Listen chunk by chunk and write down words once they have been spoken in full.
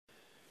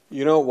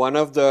One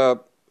of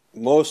the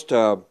most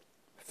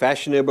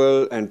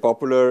fashionable and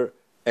popular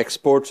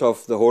exports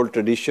of the whole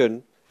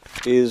tradition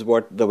is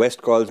what the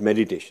West calls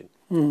meditation.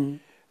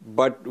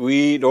 But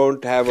we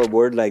don't have a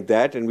word like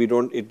that, and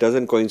it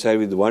doesn't coincide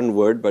with one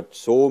word, but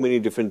so many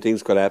different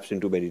things collapse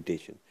into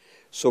meditation.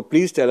 So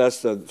please tell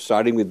us,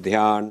 starting with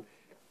dhyan,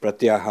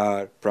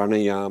 pratyahar,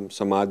 pranayam,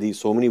 samadhi,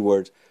 so many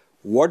words,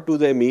 what do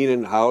they mean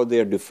and how they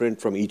are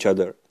different from each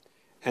other?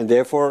 And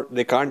therefore,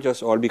 they can't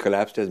just all be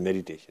collapsed as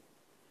meditation.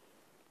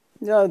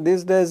 Yeah,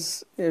 these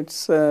days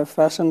it's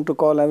fashion to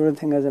call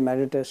everything as a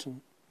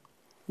meditation.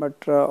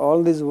 But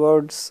all these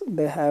words,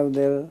 they have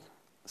their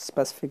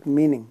specific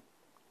meaning,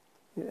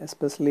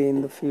 especially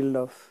in the field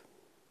of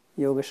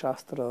Yoga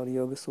Shastra or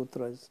Yoga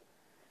Sutras.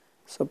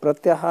 So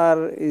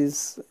Pratyahar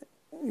is,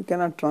 you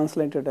cannot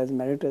translate it as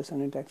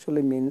meditation. It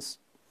actually means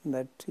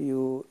that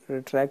you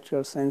retract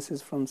your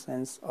senses from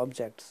sense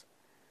objects.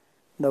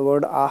 The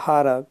word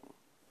ahara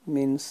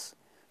means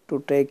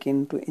to take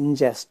in, to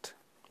ingest,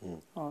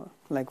 or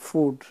like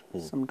food.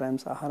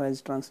 Sometimes ahara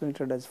is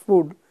translated as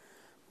food,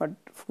 but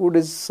food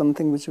is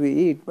something which we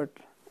eat, but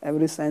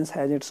every sense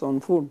has its own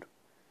food.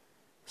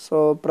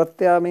 So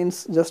pratyaya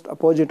means just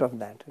opposite of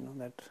that,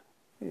 that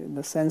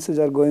the senses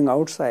are going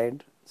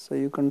outside, so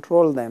you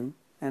control them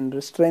and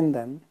restrain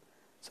them.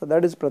 So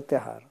that is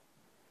pratyahara.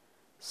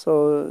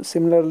 So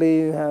similarly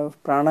you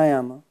have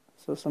pranayama.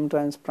 So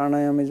sometimes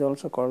pranayama is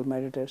also called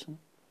meditation.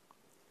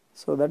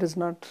 So that is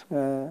not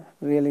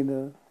really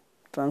the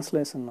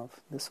translation of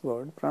this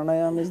word.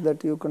 Pranayama is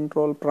that you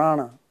control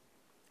prana.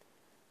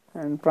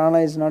 And prana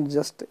is not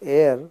just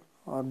air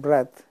or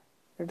breath.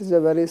 It is a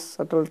very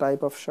subtle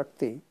type of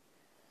Shakti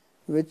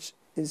which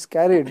is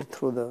carried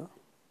through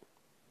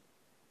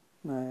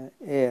the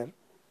air.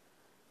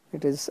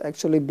 It is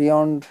actually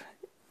beyond,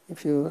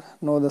 if you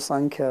know the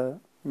Sankhya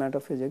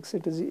metaphysics,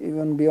 it is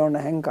even beyond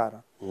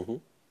Ahankara.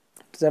 It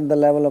is at the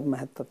level of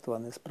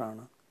Mahatattva, this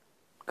prana.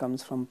 It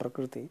comes from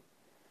Prakriti.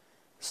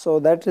 So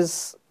that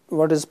is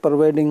what is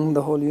pervading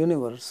the whole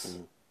universe.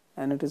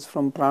 And it is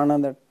from prana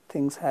that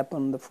things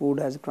happen. The food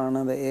has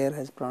prana, the air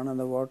has prana,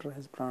 the water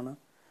has prana.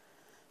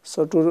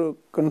 So to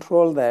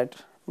control that,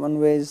 one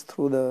way is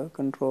through the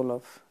control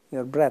of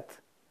your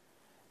breath.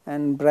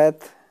 And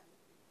breath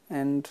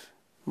and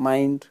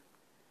mind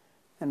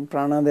and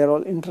prana, they are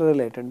all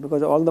interrelated,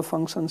 because all the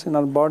functions in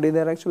our body,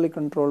 they are actually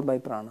controlled by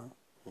prana.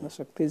 The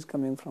Shakti is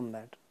coming from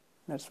that.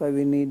 That's why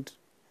we need,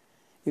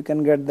 you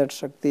can get that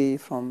Shakti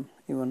from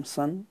even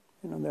sun.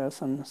 There are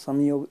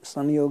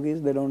sun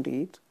yogis, they don't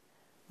eat.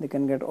 They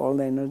can get all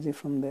the energy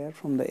from there,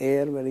 from the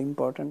air, very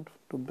important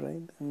to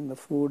breathe, and the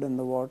food and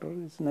the water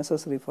is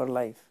necessary for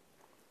life.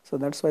 So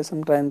that's why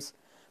sometimes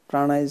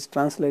prana is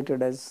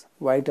translated as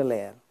vital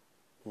air,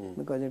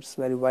 because it's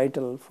very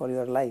vital for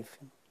your life.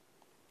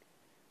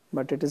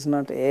 But it is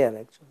not air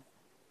actually.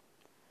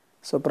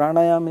 So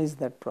pranayama is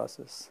that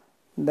process.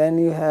 Then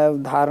you have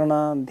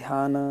dharana,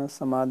 dhyana,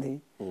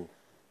 samadhi.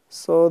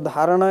 So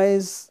dharana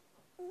is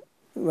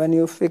when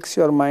you fix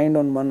your mind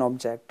on one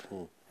object,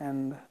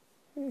 and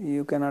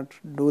you cannot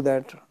do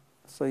that,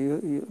 so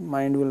your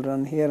mind will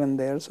run here and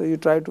there, so you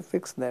try to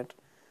fix that.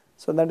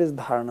 So that is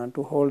dharana,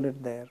 to hold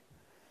it there.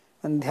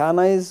 And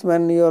dhyana is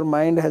when your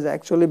mind has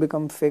actually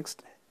become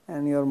fixed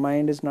and your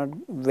mind is not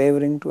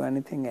wavering to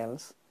anything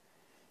else.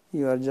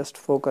 You are just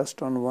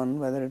focused on one,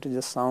 whether it is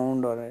a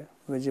sound or a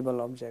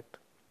visible object.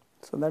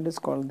 So that is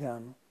called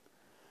dhyana.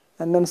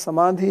 And then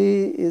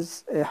samadhi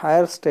is a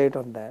higher state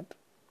of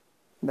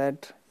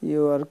that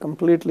you are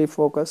completely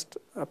focused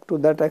up to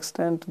that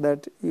extent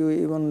that you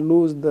even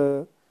lose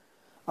the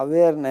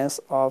awareness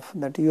of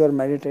that you are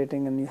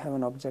meditating and you have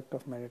an object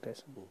of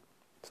meditation.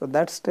 So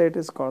that state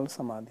is called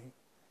samadhi.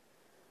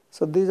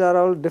 So these are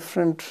all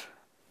different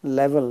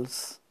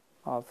levels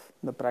of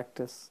the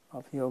practice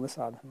of yoga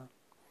sadhana.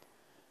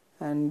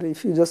 And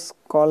if you just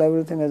call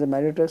everything as a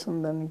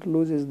meditation, then it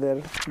loses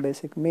their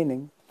basic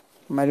meaning.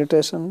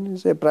 Meditation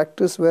is a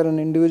practice where an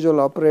individual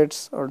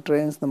operates or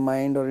trains the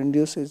mind or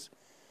induces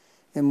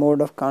a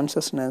mode of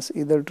consciousness,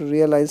 either to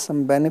realize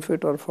some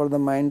benefit or for the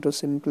mind to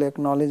simply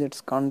acknowledge its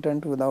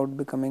content without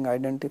becoming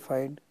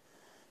identified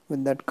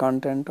with that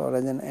content or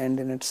as an end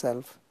in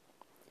itself.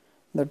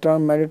 The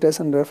term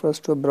meditation refers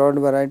to a broad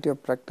variety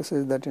of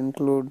practices that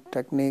include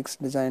techniques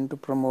designed to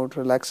promote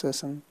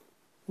relaxation.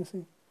 You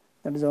see,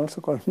 that is also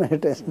called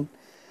meditation.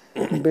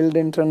 Build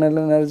internal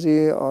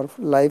energy or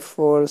life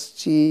force,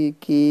 chi,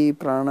 ki,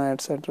 prana,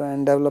 etc.,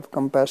 and develop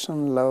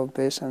compassion, love,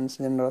 patience,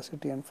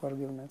 generosity, and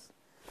forgiveness.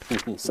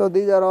 So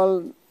these are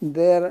all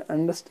their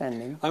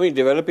understanding. I mean,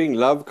 developing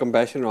love,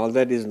 compassion, all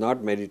that is not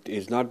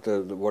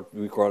what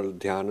we call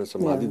dhyana,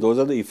 samadhi. Yeah. Those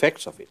are the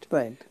effects of it.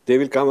 Right. They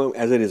will come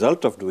as a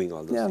result of doing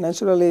all those Yeah, things.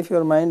 naturally, if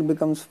your mind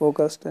becomes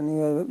focused and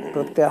you have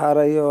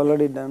pratyahara, you have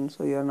already done,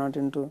 so you are not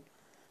into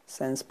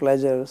sense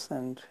pleasures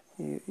and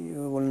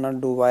you will not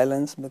do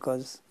violence,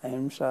 because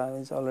ahimsa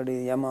is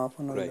already yama of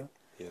another. Right.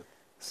 Yeah.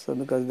 So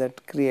because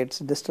that creates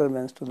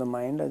disturbance to the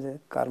mind as a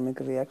karmic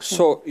reaction.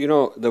 So,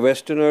 the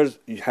Westerners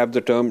have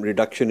the term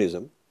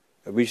reductionism,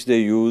 which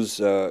they use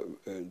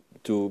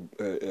to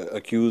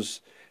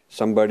accuse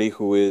somebody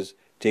who is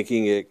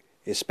taking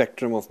a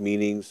spectrum of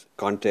meanings,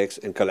 context,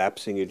 and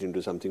collapsing it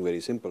into something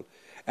very simple.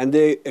 And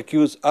they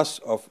accuse us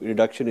of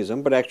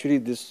reductionism, but actually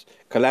this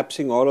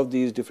collapsing all of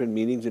these different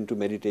meanings into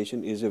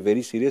meditation is a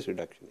very serious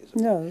reductionism.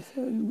 Yeah,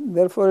 so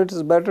therefore it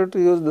is better to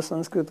use the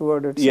Sanskrit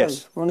word itself.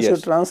 Yes, Once yes.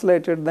 you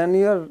translate it, then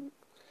you are...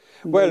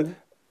 Well,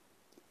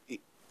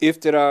 if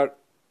there are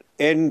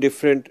n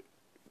different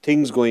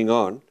things going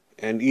on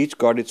and each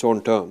got its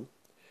own term,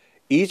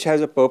 each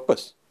has a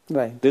purpose.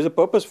 Right. There's a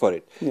purpose for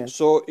it. Yes.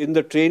 So in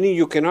the training,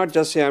 you cannot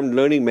just say I'm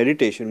learning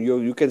meditation.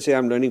 You can say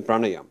I'm learning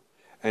pranayam.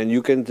 And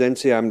you can then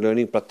say I'm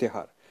learning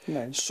pratyahara.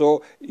 Right.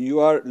 So you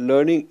are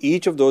learning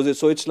each of those.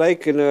 So it's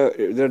like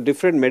there are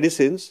different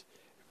medicines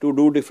to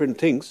do different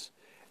things.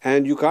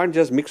 And you can't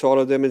just mix all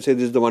of them and say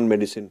this is the one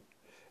medicine,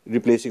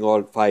 replacing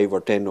all 5 or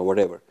 10 or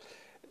whatever.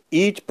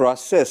 Each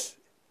process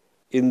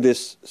in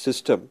this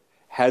system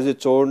has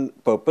its own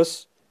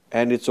purpose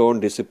and its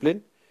own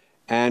discipline,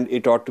 and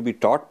it ought to be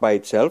taught by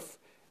itself,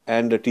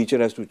 and the teacher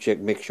has to check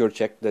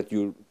that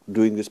you're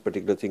doing this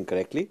particular thing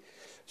correctly.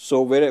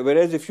 So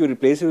whereas if you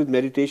replace it with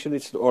meditation,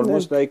 it's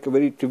almost like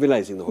very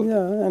trivializing the whole thing.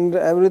 Yeah, and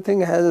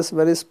everything has a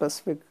very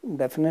specific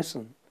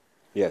definition.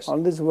 Yes. All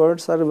these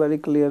words are very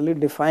clearly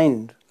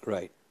defined.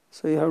 Right.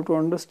 So you have to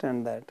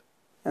understand that.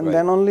 And Right.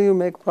 then only you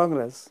make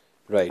progress.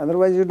 Right.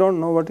 Otherwise you don't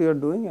know what you are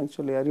doing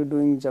actually. Are you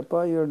doing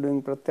japa, you are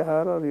doing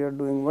pratyahara, or you are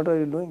doing, what are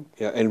you doing?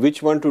 Yeah, and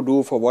which one to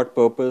do, for what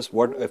purpose,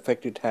 what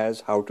effect it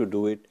has, how to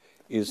do it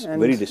is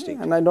very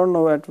distinct. And I don't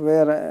know at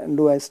where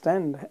do I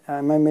stand.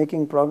 Am I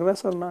making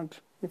progress or not?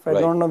 If I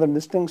Right. don't know the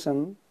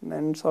distinction,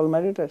 then it's all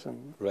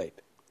meditation. Right.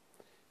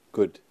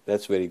 Good.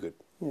 That's very good.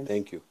 Yes.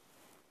 Thank you.